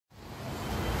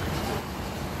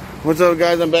What's up,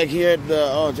 guys? I'm back here at the,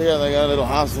 oh, check out, I got a little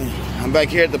house thing. I'm back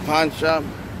here at the pawn shop.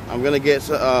 I'm gonna get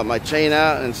my chain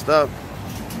out and stuff.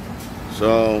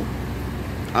 So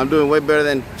I'm doing way better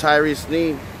than Tyree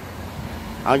Sneed.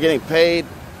 I'm getting paid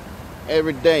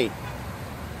every day.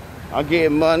 I'm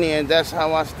getting money, and that's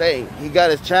how I stay. He got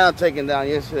his channel taken down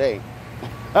yesterday.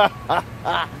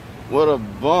 What a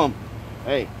bum.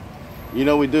 Hey, you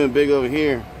know we're doing big over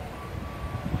here.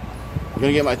 I'm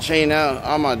gonna get my chain out,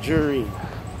 all my jewelry.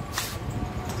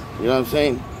 You know what I'm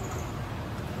saying?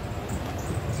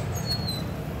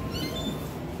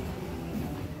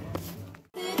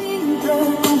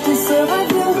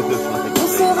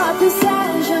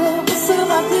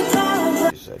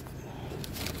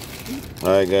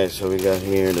 Alright guys, so we got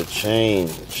here the chain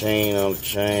on the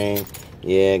chain.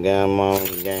 Yeah, got them on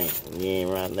the game.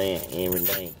 Yeah, right there, every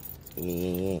day.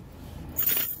 Yeah.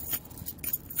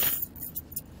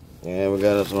 And we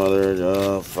got some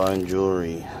other fine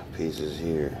jewelry pieces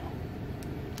here.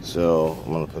 So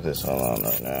I'm gonna put this on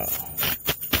right now.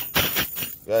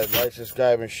 Guys, like,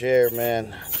 subscribe, and share,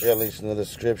 man. Got links in the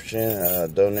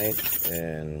description. Donate,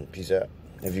 and peace out.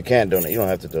 If you can't donate, you don't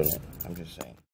have to donate. I'm just saying.